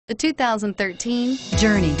The 2013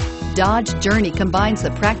 Journey. Dodge Journey combines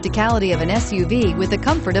the practicality of an SUV with the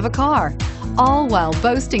comfort of a car, all while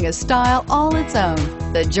boasting a style all its own.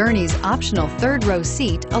 The Journey's optional third-row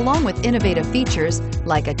seat, along with innovative features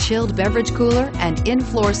like a chilled beverage cooler and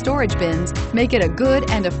in-floor storage bins, make it a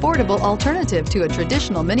good and affordable alternative to a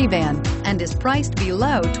traditional minivan and is priced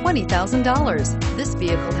below $20,000. This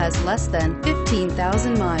vehicle has less than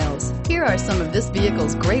 15,000 miles. Here are some of this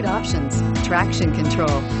vehicle's great options: traction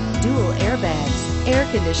control, dual airbags, air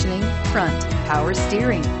conditioning, front, power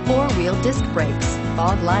steering, four-wheel disc brakes,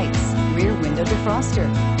 fog lights, rear window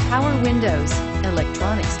defroster, power windows,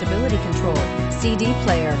 electronic stability control, CD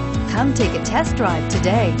player. Come take a test drive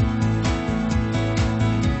today.